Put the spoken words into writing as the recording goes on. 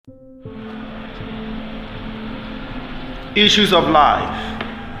Issues of life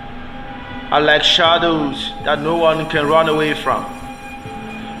are like shadows that no one can run away from.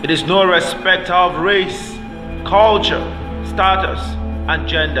 It is no respecter of race, culture, status, and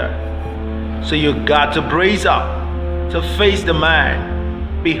gender. So you got to brace up to face the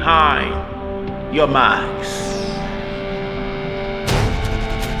man behind your mask.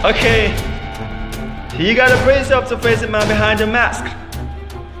 Okay, you gotta brace up to face the man behind the mask.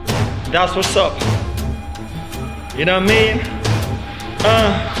 That's what's up. You know what I mean?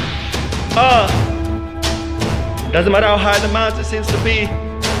 Doesn't matter how high the mountain seems to be,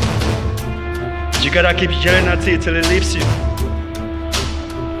 you gotta keep yelling at it till it leaves you.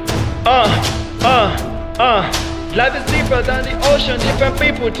 Life is deeper than the ocean, different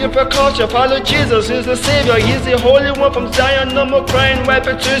people, different culture. Follow Jesus, He's the Savior, He's the Holy One from Zion. No more crying,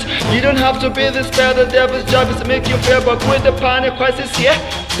 wiping tears. You don't have to be this bad. The devil's job is to make you fear, but with the panic crisis here,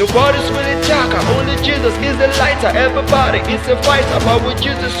 the world is really darker. Only Jesus is the lighter. Everybody is a fighter, but with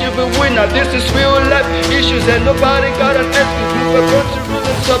Jesus you'll be winner. This is real life issues, and nobody got an excuse. We were born to rule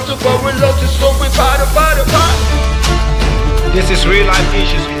and subdue, but we love to so we fight. This is real life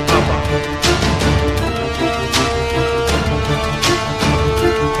issues with Papa.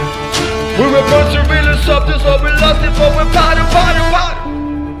 We were born to really subdue, so we lost it, but we party.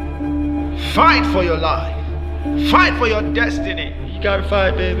 Fight for your life. Fight for your destiny. You gotta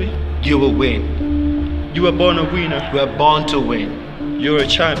fight, baby. You will win. You were born a winner. You were born to win. You're a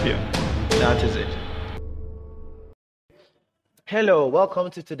champion. That is it. Hello, welcome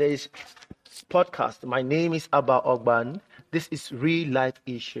to today's podcast. My name is Abba Ogban. This is Real Life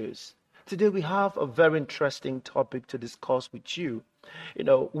Issues. Today we have a very interesting topic to discuss with you. You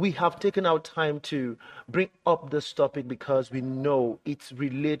know, we have taken our time to bring up this topic because we know it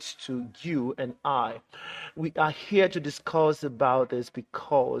relates to you and I. We are here to discuss about this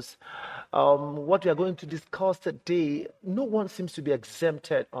because what we are going to discuss today, no one seems to be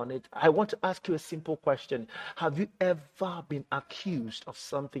exempted on it. I want to ask you a simple question. Have you ever been accused of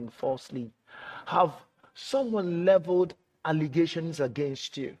something falsely? Have someone leveled allegations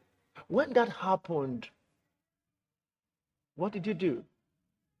against you? When that happened, what did you do?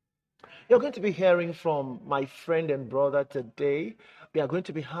 You're going to be hearing from my friend and brother today. We are going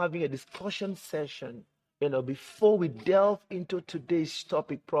to be having a discussion session. Before we delve into today's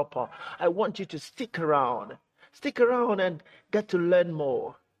topic proper, I want you to stick around. Stick around and get to learn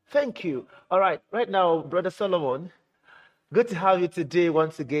more. Thank you. All right now, Brother Solomon, good to have you today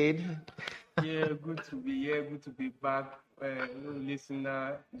once again. Yeah, good to be here, good to be back.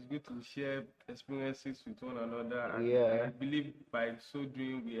 Listener, it's good to share experiences with one another. And Yeah. I believe by so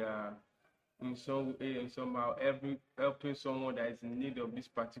doing, we are in some way and somehow helping someone that is in need of this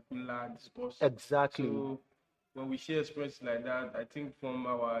particular discussion. Exactly. So when we share experiences like that, I think from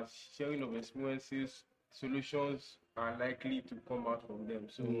our sharing of experiences, solutions are likely to come out from them.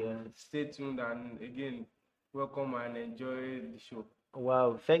 So Stay tuned, and again, welcome and enjoy the show.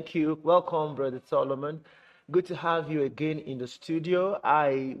 Wow, thank you. Welcome, Brother Solomon. Good to have you again in the studio.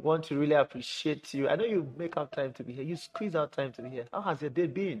 I want to really appreciate you. I know you make out time to be here. You squeeze out time to be here. How has your day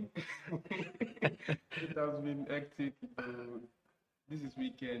been? It has been hectic. This is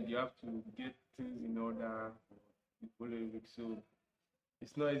weekend. You have to get things in order for the following week. So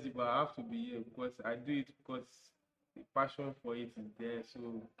it's not easy, but I have to be here because I do it because the passion for it is there. So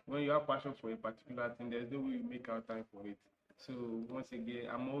when you have passion for a particular thing, there's no way you make out time for it. So once again,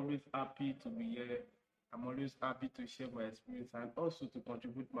 I'm always happy to be here. I'm always happy to share my experience and also to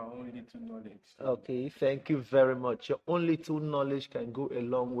contribute my own little knowledge. Okay, thank you very much. Your own little knowledge can go a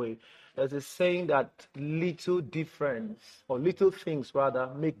long way. There's a saying that little difference, or little things rather,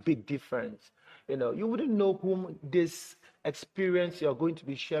 make big difference. You wouldn't know whom this experience you're going to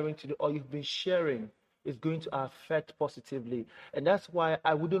be sharing today or you've been sharing is going to affect positively. And that's why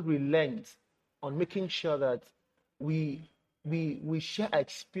I wouldn't relent on making sure that we share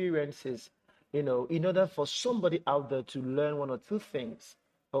experiences, in order for somebody out there to learn one or two things.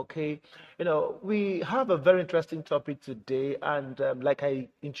 Okay, we have a very interesting topic today, and like I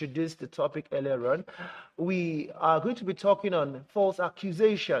introduced the topic earlier on, we are going to be talking on false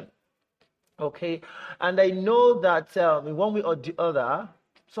accusation. Okay, and I know that in one way or the other,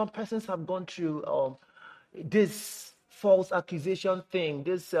 some persons have gone through this false accusation thing,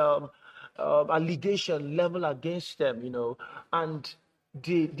 this allegation level against them, and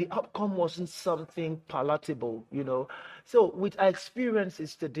the outcome wasn't something palatable, So with our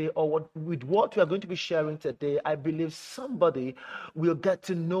experiences today, or with what we are going to be sharing today, I believe somebody will get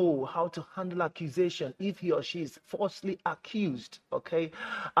to know how to handle accusation if he or she is falsely accused. Okay,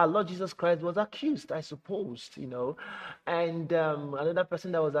 our Lord Jesus Christ was accused, I suppose, and another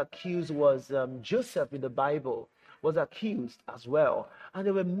person that was accused was Joseph in the Bible. was accused as well. And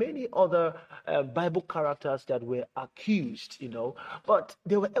there were many other Bible characters that were accused, but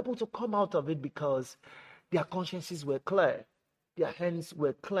they were able to come out of it because their consciences were clear. Their hands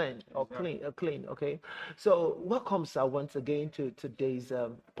were clean. Okay, so welcome, sir, once again to today's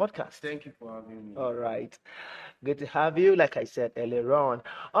podcast. Thank you for having me. All right, good to have you. Like I said earlier on.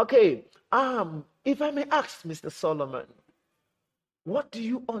 Okay, if I may ask, Mr. Solomon, what do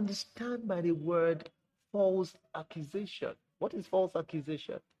you understand by the word false accusation? What is false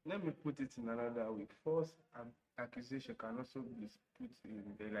accusation? Let me put it in another way. False accusation can also be put in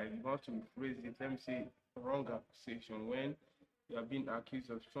there. Like you want to phrase it, let me say wrong accusation. When you are being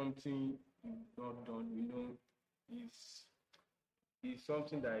accused of something you've not done, is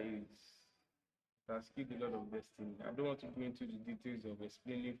something that has killed a lot of destiny. I don't want to go into the details of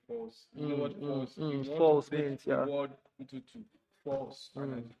explaining false. You know what false? You want false to break means, the yeah. word into two. False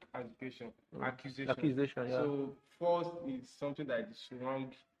and accusation. Accusation, yeah. So false is something that is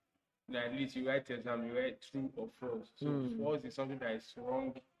wrong. Like at least you write exam, you write true or false. So false is something that is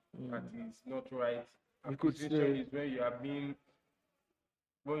wrong, that is not right. You could Accusation say- is when you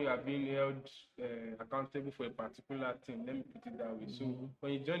are being held accountable for a particular thing. Let me put it that way. So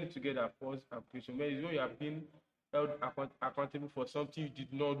when you join it together, false accusation, when you are being held accountable for something you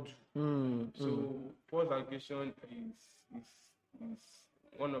did not do. So false accusation is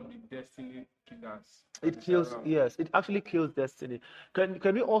one of the destiny killers. It kills, yes, it actually kills destiny. Can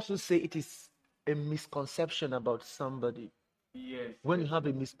we also say it is a misconception about somebody? Yes. When you have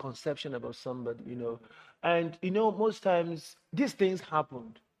a misconception about somebody, and most times these things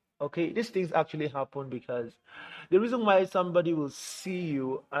happened. Okay, these things actually happen because the reason why somebody will see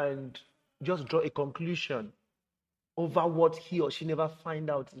you and just draw a conclusion over what he or she never find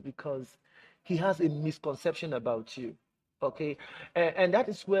out is because he has a misconception about you. Okay, and that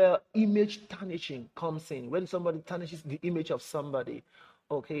is where image tarnishing comes in. When somebody tarnishes the image of somebody.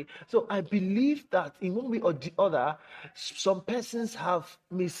 Okay, so I believe that in one way or the other, some persons have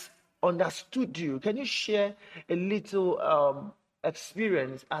misunderstood you. Can you share a little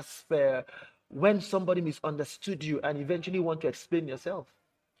experience as per when somebody misunderstood you and eventually want to explain yourself?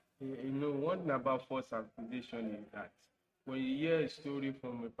 One thing about false accusation is that when you hear a story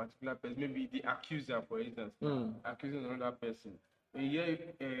from a particular person, maybe the accuser, for instance, accusing another person, when you hear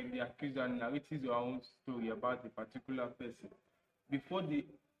the accuser narrates your own story about a particular person, before the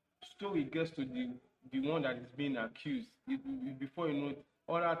story gets to the one that is being accused, before you know it,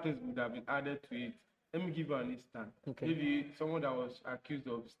 other things would have been added to it. Let me give you an instance. Okay. Maybe someone that was accused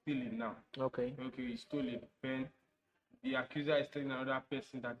of stealing now. Okay. Okay, he stole a pen. The accuser is telling another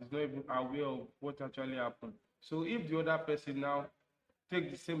person that is not even aware of what actually happened. So if the other person now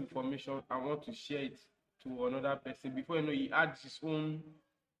take the same information and want to share it to another person, before you know, he adds his own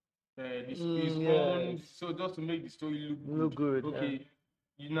own, so just to make the story look good. Okay,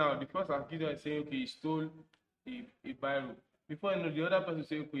 now the first accuser is saying, okay, he stole a biro. Before you know, the other person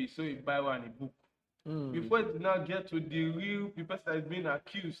say, okay, he stole a biro and a book. Before it now get to the person that is being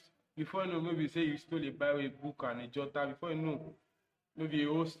accused, before you know, maybe say you stole a biro, a book and a jotter. Before you know, maybe a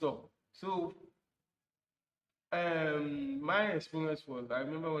whole store. So my experience was, I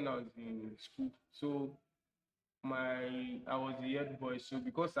remember when I was in school, so I was the head boy, so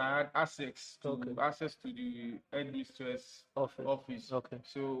because I had access to the headmistress office,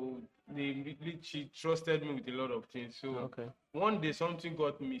 so she trusted me with a lot of things. So one day something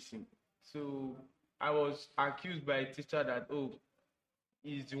got missing, so I was accused by a teacher that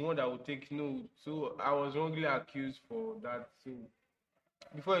he's the one that would take note. So I was wrongly accused for that. So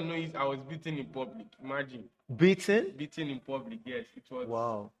before you know it, I was beaten in public. Imagine. Beaten? Beaten in public, yes. It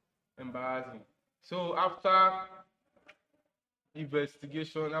was embarrassing. So after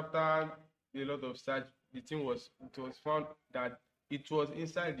investigation, after a lot of search, it was found that it was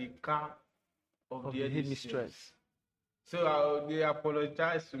inside the car of the headmistress. So they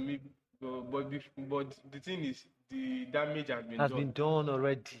apologized to me, but the thing is, the damage has been done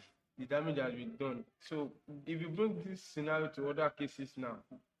already. The damage has been done. So if you bring this scenario to other cases now,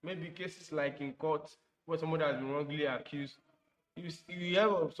 maybe cases like in court where somebody has been wrongly accused, you hear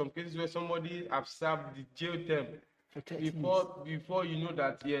of some cases where somebody has served the jail term before you know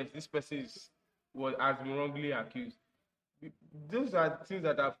that yes, this person has been wrongly accused. Those are things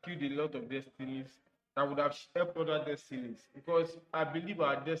that have killed a lot of destinies, that would have helped other destinies, because I believe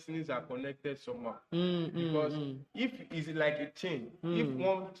our destinies are connected somehow. Because if it's like a chain, if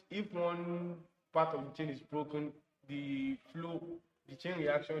one part of the chain is broken, the chain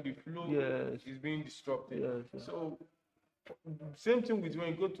reaction, the flow is being disrupted. So same thing with when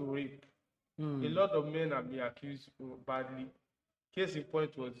you go to rape. A lot of men have been accused badly. Case in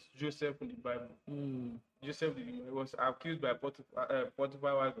point was Joseph in the Bible. Joseph was accused by Potiphar's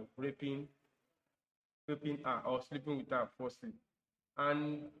wife of raping her or sleeping with her falsely.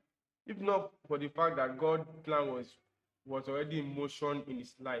 And if not for the fact that God's plan was already in motion in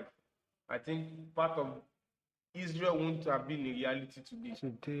his life, I think part of Israel wouldn't have been a reality today.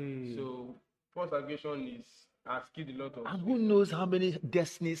 So false accusation has killed a lot of And who knows how many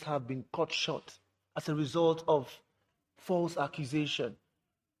destinies have been cut short as a result of false accusation.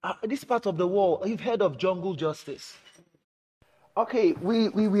 This part of the world, you've heard of jungle justice. Okay,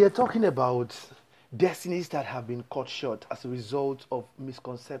 we are talking about destinies that have been cut short as a result of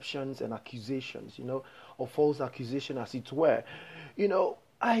misconceptions and accusations, or false accusation, as it were.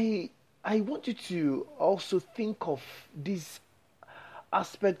 I want you to also think of this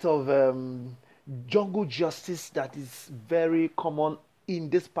aspect of jungle justice that is very common in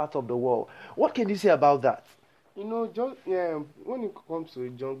this part of the world. What can you say about that? When it comes to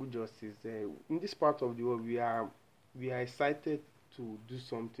jungle justice, in this part of the world, we are excited to do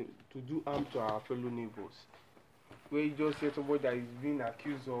something, to do harm to our fellow neighbors. Where you just say somebody that is being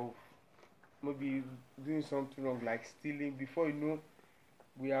accused of maybe doing something wrong, like stealing. Before you know,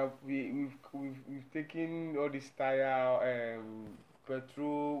 we've taken all this tire,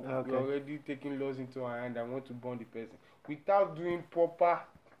 petrol. Okay. We're already taking laws into our hand and want to burn the person without doing proper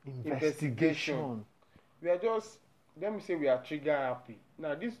investigation. We are just, let me say, we are trigger happy.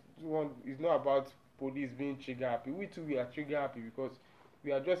 Now, this one is not about police being trigger happy. We too, we are trigger happy because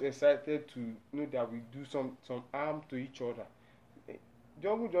we are just excited to know that we do some harm to each other.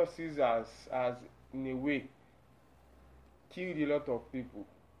 Jungle justice has in a way killed a lot of people.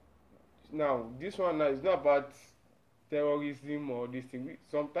 Now, this one now is not about terrorism or this thing.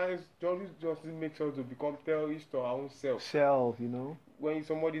 Sometimes jungle justice makes us to become terrorists to our own self. When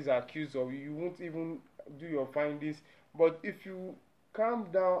somebody is accused of you won't even do your findings. But if you calm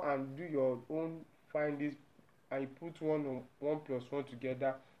down and do your own findings and you put 1 plus 1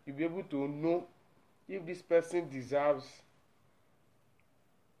 together, you'll be able to know if this person deserves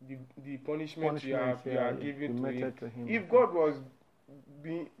the punishment you are giving to him. If God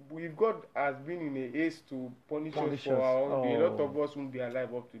has been in a haste to punish us for our own day, a lot of us won't be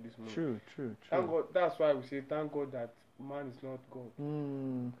alive up to this moment. True. Thank God. That's why we say thank God that man is not God.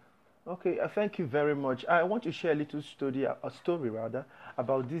 Okay, thank you very much. I want to share a little story,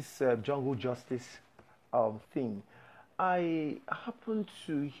 about this jungle justice thing. I happened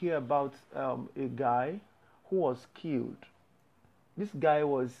to hear about a guy who was killed. This guy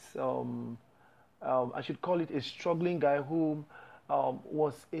was, I should call it a struggling guy who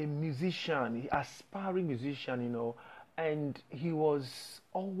was a musician, aspiring musician, and he was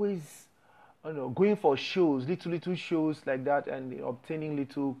always, going for shows, little shows like that, and obtaining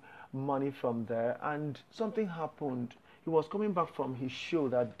little money from there. And something happened. He was coming back from his show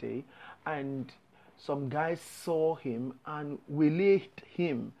that day, and some guys saw him and waylaid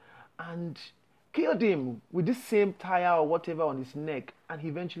him and killed him with this same tire or whatever on his neck, and he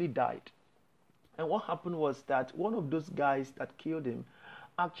eventually died. And what happened was that one of those guys that killed him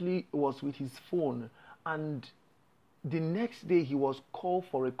actually was with his phone, and the next day he was called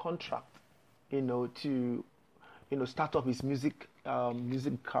for a contract, to start up his music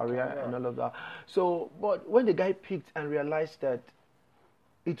career and all of that. So, but when the guy picked and realized that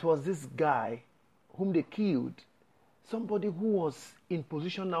it was this guy whom they killed, somebody who was in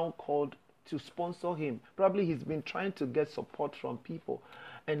position now called to sponsor him. Probably he's been trying to get support from people,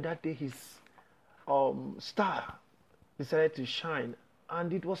 and that day his star decided to shine,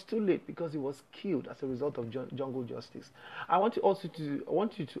 and it was too late because he was killed as a result of jungle justice. I want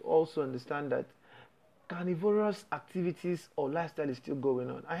you to also understand that carnivorous activities or lifestyle is still going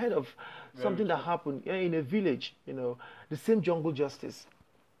on. I heard of something that happened in a village, the same jungle justice.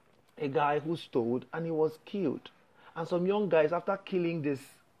 A guy who stole and he was killed. And some young guys, after killing this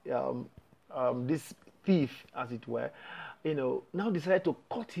this thief, as it were, now decided to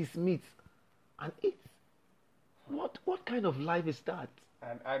cut his meat and eat. What kind of life is that?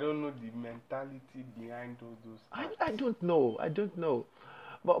 And I don't know the mentality behind all those acts. I don't know.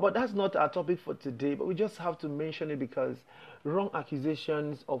 But that's not our topic for today. But we just have to mention it because wrong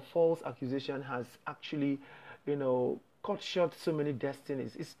accusations or false accusation has actually, cut short so many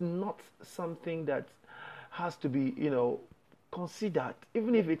destinies. It's not something that has to be, considered,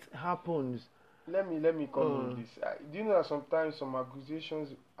 even if it happens. Let me come with this. Do you know that sometimes some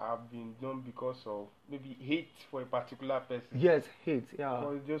accusations have been done because of maybe hate for a particular person? Yes, hate, yeah.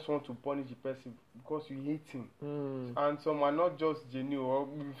 Or you just want to punish the person because you hate him. And some are not just genuine. Or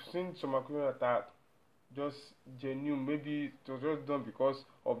we've seen some accusations that are just genuine. Maybe it was just done because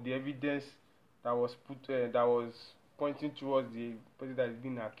of the evidence that was pointing towards the person that is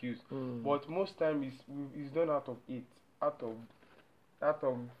being accused. Mm. But most time it's done out of hate, out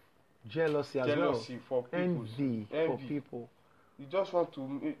of Jealousy as jealousy for well. people. Envy for people. You just want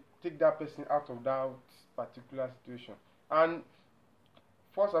to take that person out of that particular situation. And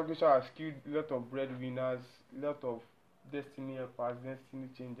false accusation has killed a lot of breadwinners, a lot of destiny helpers, destiny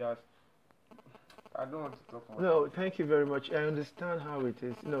changers. I don't want to talk more. No, thank you very much. I understand how it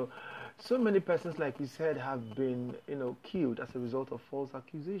is. So many persons, like you said, have been, killed as a result of false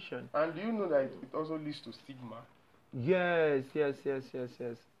accusation. And do you know that it also leads to stigma? Yes.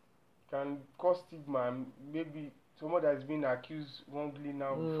 Can cause stigma. And maybe someone that is being accused wrongly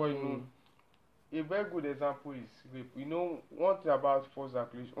now, before you know. A very good example is rape. One thing about false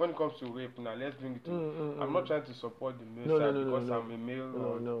accusation, when it comes to rape now, let's bring it to I'm not trying to support the male side because I'm a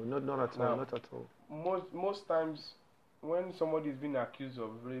male. No, not at all, not at all. Most times when somebody is being accused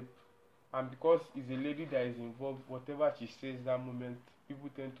of rape, and because it's a lady that is involved, whatever she says that moment, people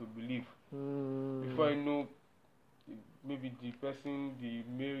tend to believe. Before you know, maybe the person,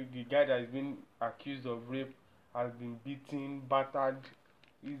 the guy that is being accused of rape has been beaten, battered,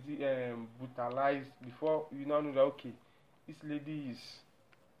 brutalized. Before you now know that, okay, this lady is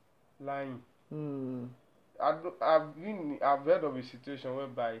lying. I've heard of a situation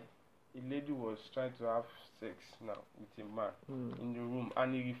whereby a lady was trying to have sex now with a man in the room,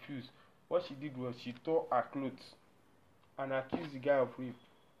 and he refused. What she did was she tore her clothes and accused the guy of rape.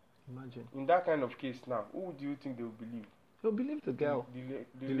 Imagine. In that kind of case now, who do you think they will believe? They'll believe the girl.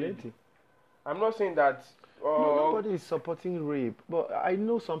 The lady. I'm not saying that. No, nobody is supporting rape, but I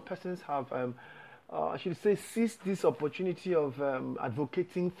know some persons have, I should say, seized this opportunity of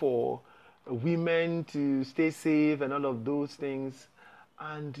advocating for women to stay safe and all of those things,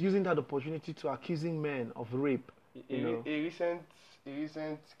 and using that opportunity to accusing men of rape. A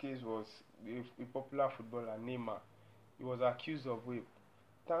recent case was a popular footballer, Neymar. He was accused of rape.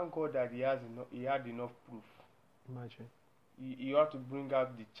 Thank God that he had enough proof. Imagine. He had to bring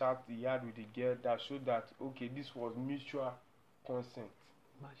out the chat he had with the girl that showed that, okay, this was mutual consent.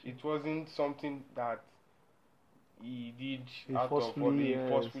 Imagine. It wasn't something that he did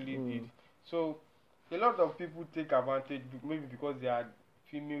forcefully did. So a lot of people take advantage, maybe because they are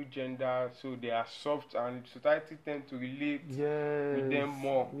female gender, so they are soft, and society tend to relate with them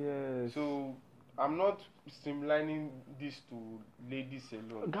more. Yes. So I'm not streamlining this to ladies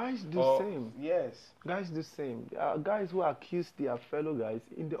alone. Guys do same. Yes. Guys do same. Guys who accuse their fellow guys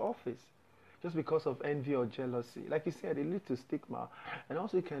in the office just because of envy or jealousy. Like you said, it leads to stigma, and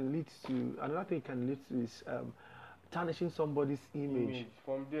also it can lead to another thing. It can lead to is tarnishing somebody's image.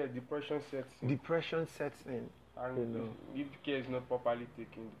 From there, depression sets in. And if care is not properly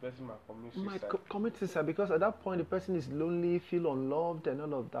taken, the person might commit suicide because at that point the person is lonely, feel unloved, and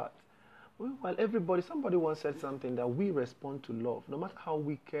all of that. Well, somebody once said something that we respond to love, no matter how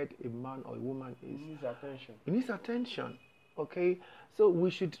wicked a man or a woman is. He needs attention. He needs attention. Okay, so we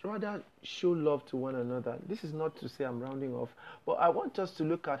should rather show love to one another. This is not to say I'm rounding off, but I want us to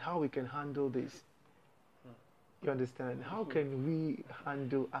look at how we can handle this. You understand? How can we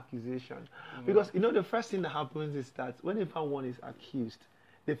handle accusation? Because, the first thing that happens is that whenever one is accused,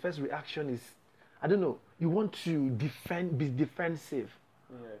 the first reaction is, I don't know, you want to be defensive.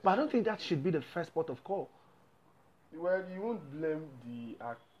 Yes. But I don't think that should be the first port of call. Well, you won't blame the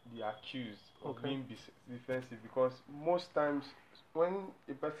accused of being defensive, because most times when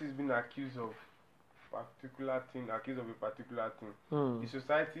a person is being accused of a particular thing, the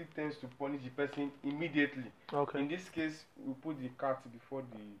society tends to punish the person immediately. Okay. In this case, we put the cart before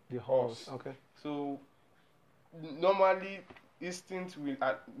the horse. Okay. So normally, instinct will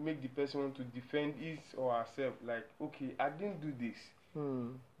make the person want to defend his or herself. Like, okay, I didn't do this.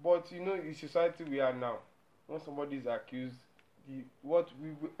 But the society we are now, when somebody is accused, what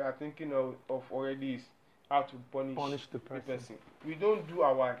we are thinking of already is how to punish the person. We don't do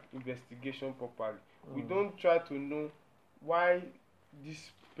our investigation properly. We don't try to know why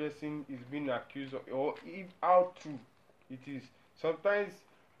this person is being accused or how true it is. Sometimes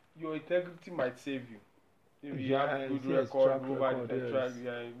your integrity might save you. If you have good record over the track,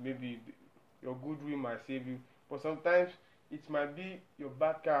 maybe your goodwill might save you. But sometimes it might be your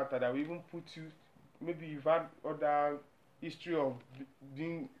bad character that will even put you. Maybe you've had other history of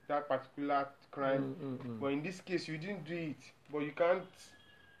doing that particular crime, but in this case you didn't do it, but you can't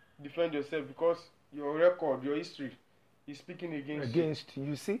defend yourself because your record, your history is speaking against you.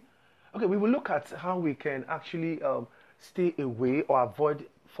 You see? Okay, we will look at how we can actually stay away or avoid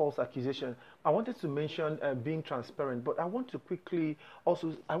false accusation. I wanted to mention being transparent, but I want to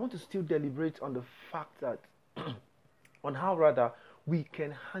still deliberate on the fact that on how rather we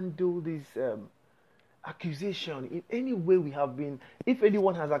can handle this accusation, in any way we have been, if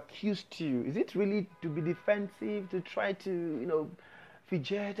anyone has accused you, is it really to be defensive, to try to,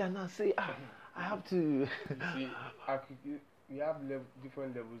 fidget and not say, I have to. You see, we have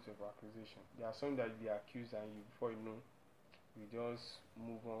different levels of accusation. There are some that they accuse and you, before you know, you just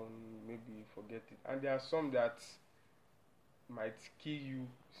move on, maybe forget it. And there are some that might kill you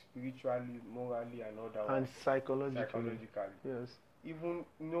spiritually, morally, and otherwise. And psychologically. Yes. Even,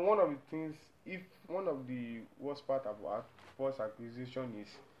 one of the things, if one of the worst part about false accusation is,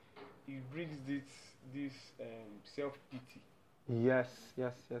 it brings this self-pity. Yes.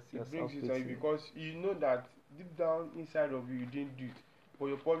 It brings it on you because you know that deep down inside of you, you didn't do it. But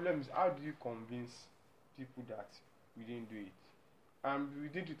your problem is, how do you convince people that you didn't do it? And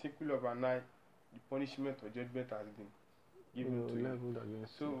within the twinkle of an eye, the punishment or judgment has been given to you.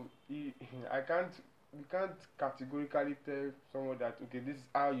 So we can't categorically tell someone that, okay, this is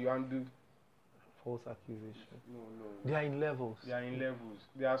how you handle false accusation. No. They are in levels.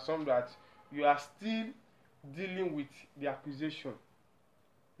 There are some that you are still dealing with the accusation.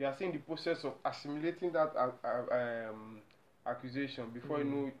 You are still in the process of assimilating that accusation before you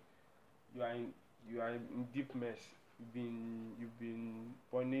know you are in deep mess. You've been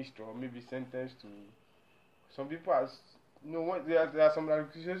punished or maybe sentenced to. Some people there are some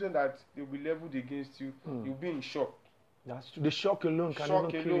accusations that they'll be leveled against you. You'll be in shock. That's true. The shock alone can even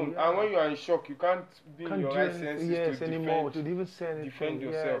kill you. And when you are in shock, you can't be in your right senses to anymore, to even say anything. Defend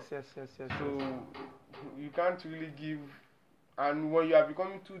yourself. Yes. So you can't really give. And when you are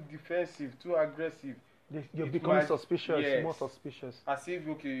becoming too defensive, too aggressive, you're becoming suspicious, more suspicious. As if,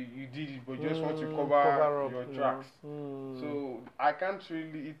 okay, you did it, but you just want to cover up your tracks. So I can't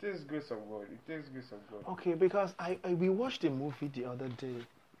really. It takes grace of God. Okay, because we watched a movie the other day,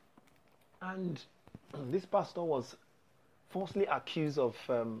 and this pastor was falsely accused of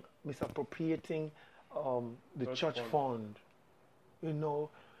misappropriating the church fund. The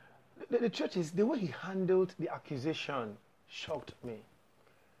church is the way he handled the accusation shocked me.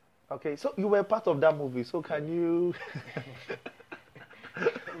 Okay, so you were part of that movie, so can you?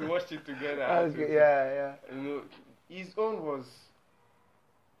 We watched it together. Okay, yeah. His own was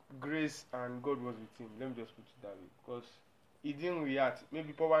grace and God was with him. Let me just put it that way, because he didn't react.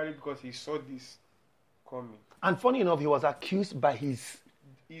 Maybe probably because he saw this coming. And funny enough, he was accused by his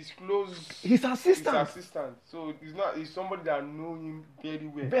assistant. So he's somebody that know him very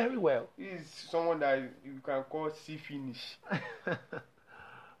well. Very well. He's someone that you can call see finish.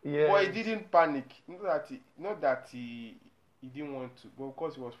 Yeah. But he didn't panic. Not that he didn't want to, but of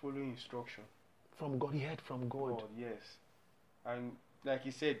course he was following instruction. From God, he heard from God. Yes. And like he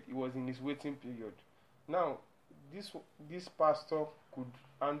said, he was in his waiting period. Now, this pastor could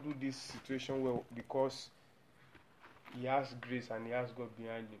handle this situation well because he has grace and he has God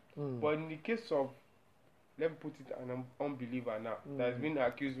behind him. But in the case of, let me put it, an unbeliever now that has been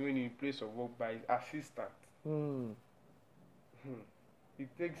accused when in place of work by his assistant, it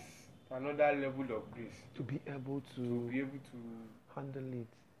takes another level of grace to be able to handle it.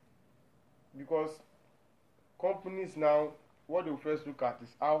 Because companies now, what they first look at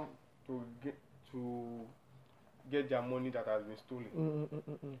is how to get their money that has been stolen.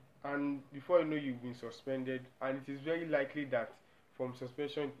 And before you know, you've been suspended, and it is very likely that from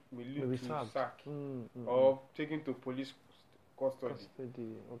suspension may lead to sack or taken to police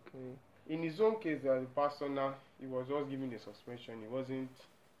custody. Okay. In his own case, as a pastor now, he was just given a suspension. He wasn't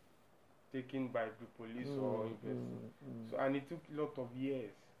taken by the police or invested. So, and it took a lot of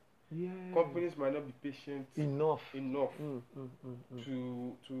years. Yeah. Companies might not be patient enough to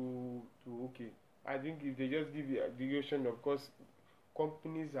okay. I think if they just give you a duration, of course,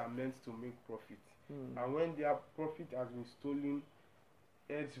 companies are meant to make profit. And when their profit has been stolen,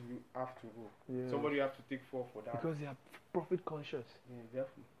 heads will have to go. Yeah. Somebody have to take fall for that. Because they are profit conscious. Yeah,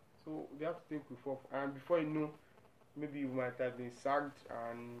 definitely. So they have to take fall. And before you know, maybe you might have been sacked,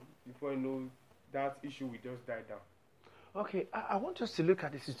 and before you know, that issue will just die down. Okay, I want us to look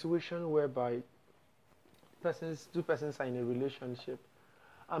at a situation whereby two persons are in a relationship.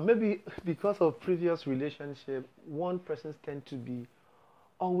 And maybe because of previous relationship, one person tends to be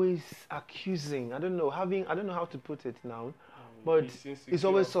always accusing. I don't know how to put it now, but it's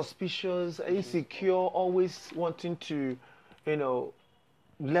always suspicious, insecure, always wanting to,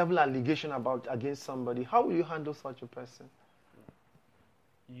 level allegation against somebody. How will you handle such a person?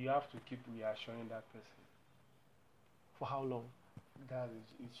 You have to keep reassuring that person. For how long?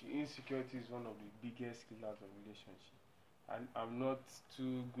 Insecurity is one of the biggest killers of relationship. And I'm not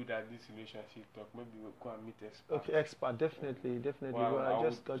too good at this relationship talk. Maybe we'll go and meet expert. Okay, expert, definitely. Well, I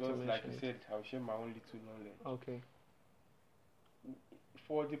just got to mention like you said, I'll share my own little knowledge. Okay.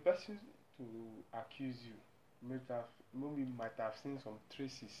 For the person to to accuse you, might have seen some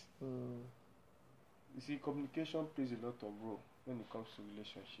traces. You see, communication plays a lot of role when it comes to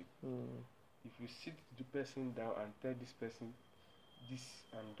relationship. If you sit the person down and tell this person this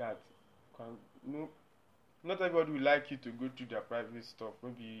and that, not everybody will like you to go through their private stuff,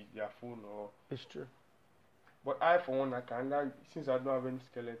 maybe their phone or. It's true. But I, for one, I can like, since I don't have any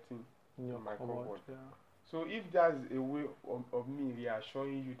skeleton in my cupboard. Yeah. So if there's a way of me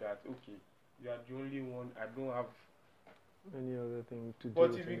reassuring you that okay, you are the only one, I don't have any other thing to do.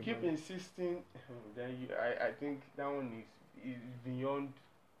 But if you keep insisting, then I think that one is beyond.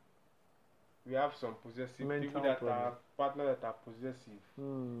 We have some possessive people that are partners that are possessive.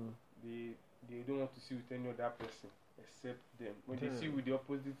 They don't want to see with any other person except them. When they see with the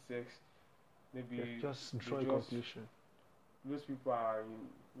opposite sex, maybe just draw a conclusion. Those people are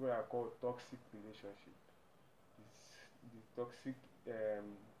in what I call toxic relationship. It's the toxic.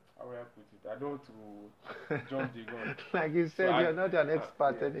 How will I put it? I don't want to jump the gun. Like you said, so you're not an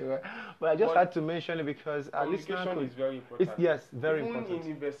expert anyway. But I just had to mention it because communication is very important. Yes, very Even important.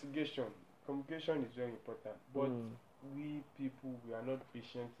 in investigation, communication is very important. But we people, we are not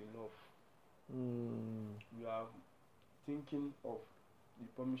patient enough. We are thinking of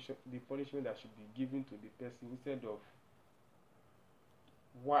the punishment that should be given to the person instead of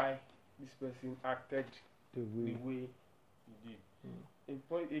why this person acted the way he did.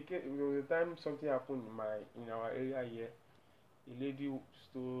 There was a time something happened in our area here. A lady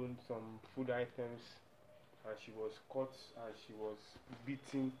stole some food items and she was caught and she was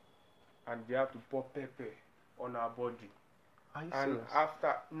beaten and they had to pour pepper on her body. Are you and serious?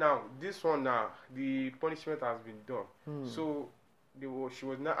 After the punishment has been done. So she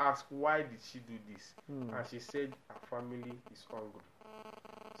was not asked why did she do this, and she said her family is hungry,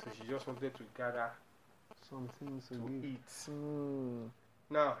 so she just wanted to gather something to eat.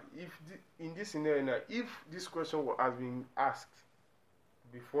 Now, in this scenario, if this question has been asked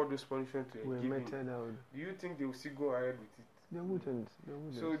before those punishments were given, do you think they will still go ahead with it? They wouldn't.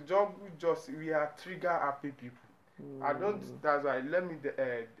 So we are trigger happy people. That's why let me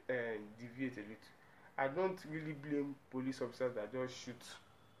deviate a little. I don't really blame police officers that just shoot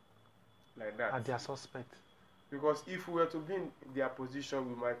like that. At their suspect. Because if we were to be in their position,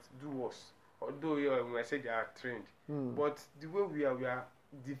 we might do worse. Although we might say they are trained. But the way we are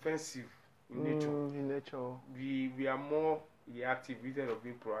defensive in nature. In nature. We are more reactive instead of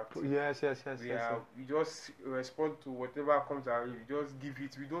being proactive. Yes. We just respond to whatever comes our way. We just give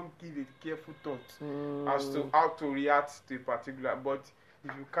it. We don't give a careful thought as to how to react to a particular. But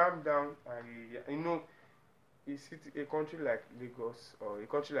if you calm down and a country like Lagos or a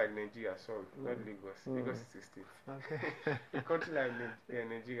country like Nigeria, sorry, not Lagos. Lagos is a state. Okay. A country like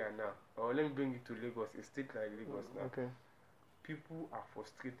Nigeria now, or let me bring it to Lagos, a state like Lagos now. Okay. People are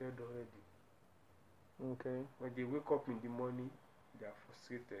frustrated already. Okay. When they wake up in the morning, they are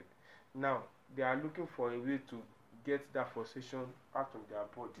frustrated. Now, they are looking for a way to get that frustration out of their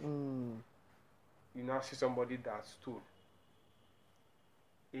body. You now see somebody that stole.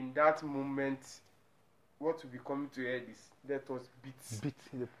 In that moment, what will be coming to your head is let us beat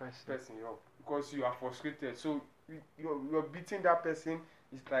the person up because you are frustrated. So you're beating that person.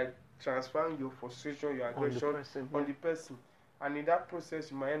 It's like transferring your frustration, your aggression on the person. And in that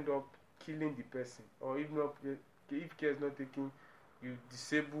process, you might end up killing the person, or if care is not taken, you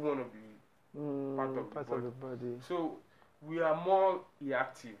disable one of the part of the body. So we are more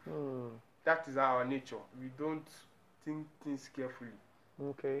reactive. That is our nature. We don't think things carefully.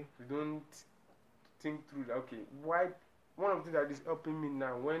 Okay. We don't think through that. Okay, why? One of the things that is helping me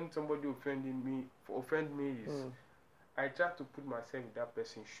now when somebody offend me is I try to put myself in that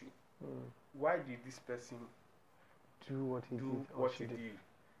person's shoe. Why did this person do what he did?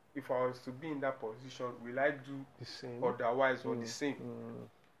 If I was to be in that position, will I do the same otherwise or the same?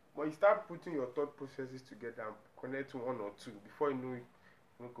 But you start putting your thought processes together and connect to one or two before you know it.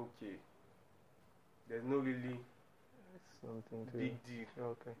 Think, okay, there's no really something big deal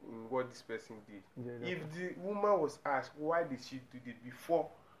in what this person did. Yeah, if the woman was asked why did she do it before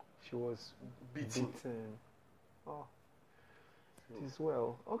she was beaten. Oh, it is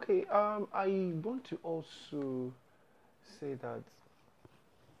well. Okay. I want to also say that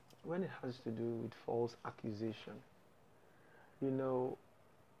when it has to do with false accusation,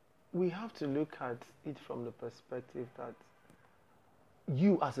 we have to look at it from the perspective that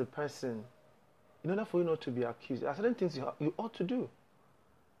you as a person, in order for you not to be accused, there are certain things you ought to do.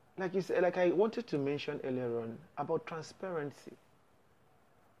 Like you said, like I wanted to mention earlier on about transparency.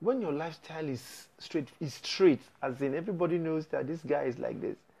 When your lifestyle is straight, as in everybody knows that this guy is like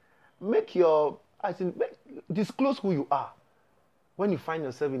this, disclose who you are. When you find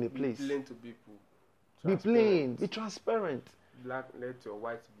yourself in a Be place, plain to people. be plain, be transparent. Black, let your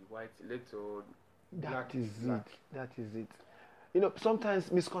white be white. Let your black That is be black. it. That is it. You know,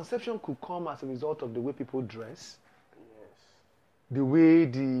 sometimes misconception could come as a result of the way people dress, Yes. the way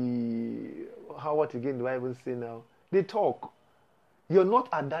what again do I even say now? They talk. You're not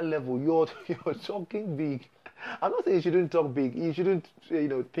at that level. You're talking big. I'm not saying you shouldn't talk big. You shouldn't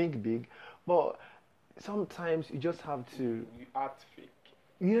think big, but sometimes you just have to. You act fake.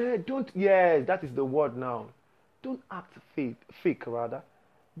 Yeah, don't. Yeah, that is the word now. Don't act fake rather.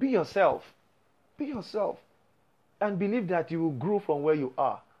 Be yourself. Be yourself, and believe that you will grow from where you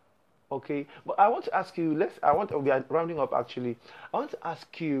are. Okay, but I want to ask you. We are rounding up actually. I want to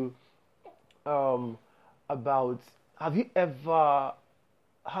ask you about. Have you ever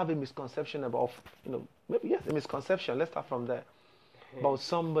have a misconception about maybe yes, a misconception. Let's start from there about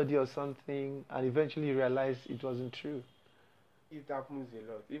somebody or something, and eventually you realize it wasn't true. It happens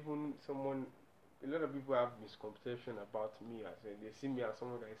a lot. Even a lot of people have misconception about me as well. They see me as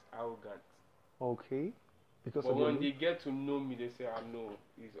someone that is arrogant. Okay, because But of when they get to know me, they say, "I know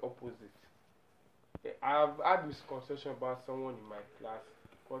it's opposite." I've had misconception about someone in my class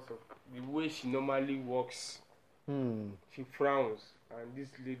because of the way she normally walks. She frowns, and this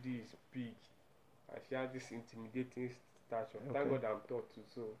lady is big, and she has this intimidating stature. Okay. Thank God I'm tall too,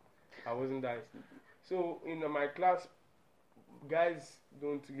 so I wasn't that. So in my class, guys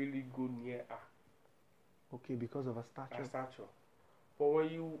don't really go near her. Okay, because of her Her stature. stature. But when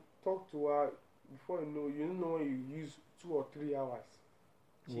you talk to her, before you know when you use 2 or 3 hours.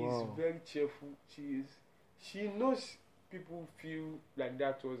 She is Wow. very cheerful. She knows people feel like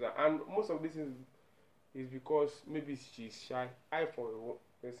that towards her, and most of this is because maybe she's shy. I, for one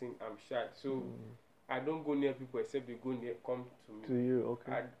person, I'm shy, so I don't go near people except they come to me. To you,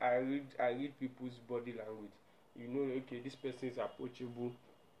 okay. I read people's body language. You know, okay, this person is approachable.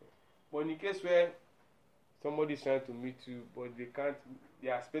 But in the case where somebody is trying to meet you, but they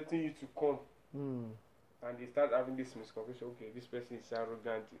are expecting you to come, and they start having this misconception. Okay, this person is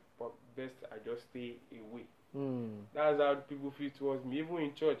arrogant, but best I just stay away. That's how people feel towards me. Even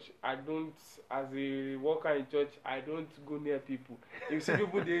in church, I don't, as a worker in church, I don't go near people. If you see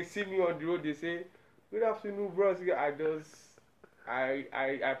people, they see me on the road, they say, "Good afternoon, bros."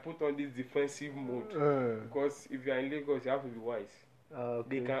 I put on this defensive mode because if you are in Lagos, you have to be wise.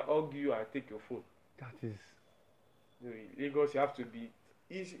 Okay. They can hug you and take your phone. That is. In Lagos, you have to be.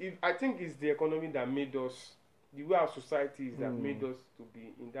 I think it's the economy that made us, the way our society is that made us to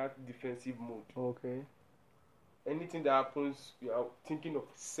be in that defensive mode. Okay. Anything that happens, you are thinking of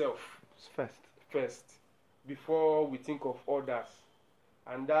self First. before we think of others,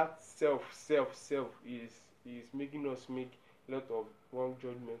 and that self is making us make a lot of wrong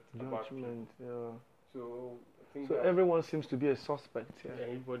judgment about people. Yeah. So I think So that everyone seems to be a suspect. Yeah.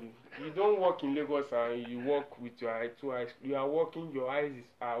 everybody, you don't walk in Lagos and you walk with your 2 eyes. You are walking, your eyes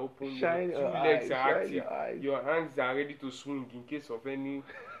are open, Shine your your 2 legs eyes, are shine active, your eyes. your hands are ready to swing in case of any.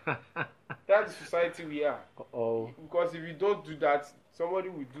 That's the society we are. Oh. Because if you don't do that, somebody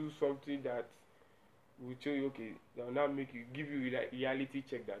will do something that will show you, okay, they'll now give you reality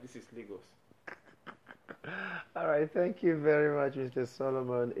check that this is Lagos. All right. Thank you very much, Mr.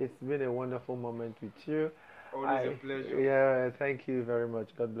 Solomon. It's been a wonderful moment with you. Always a pleasure. Yeah, thank you very much.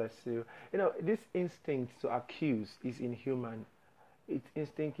 God bless you. You know, this instinct to accuse is inhuman. Its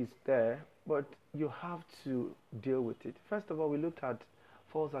instinct is there, but you have to deal with it. First of all, we looked at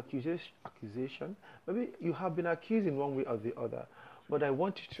false accusation. Maybe you have been accused in one way or the other, but I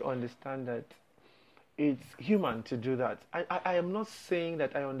want you to understand that it's human to do that. I am not saying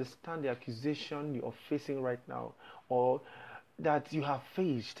that I understand the accusation you are facing right now or that you have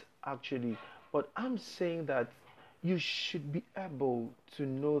faced actually, but I'm saying that you should be able to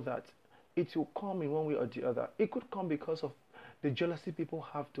know that it will come in one way or the other. It could come because of the jealousy people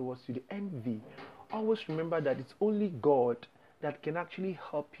have towards you, the envy. Always remember that it's only God that can actually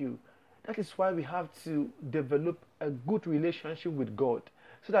help you. That is why we have to develop a good relationship with God,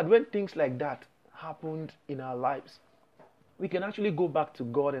 so that when things like that happened in our lives, we can actually go back to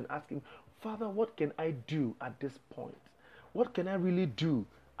God and ask Him, Father, what can I do at this point? What can I really do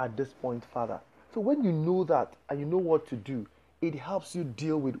at this point, Father? So when you know that and you know what to do, it helps you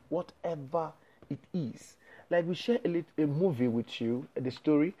deal with whatever it is. Like we share a movie with you, the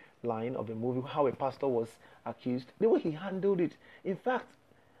storyline of the movie, how a pastor was accused, the way he handled it. In fact,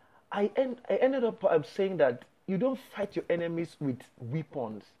 I ended up saying that you don't fight your enemies with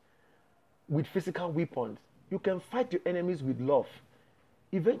weapons, with physical weapons. You can fight your enemies with love.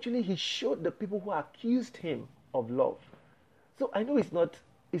 Eventually, he showed the people who accused him of love. So I know it's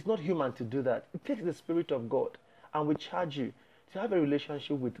not human to do that. It takes the Spirit of God, and we charge you to have a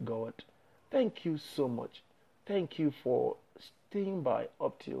relationship with God. Thank you so much. Thank you for staying by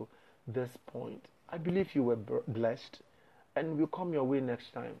up till this point. I believe you were blessed, and we'll come your way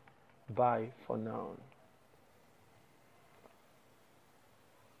next time. Bye for now.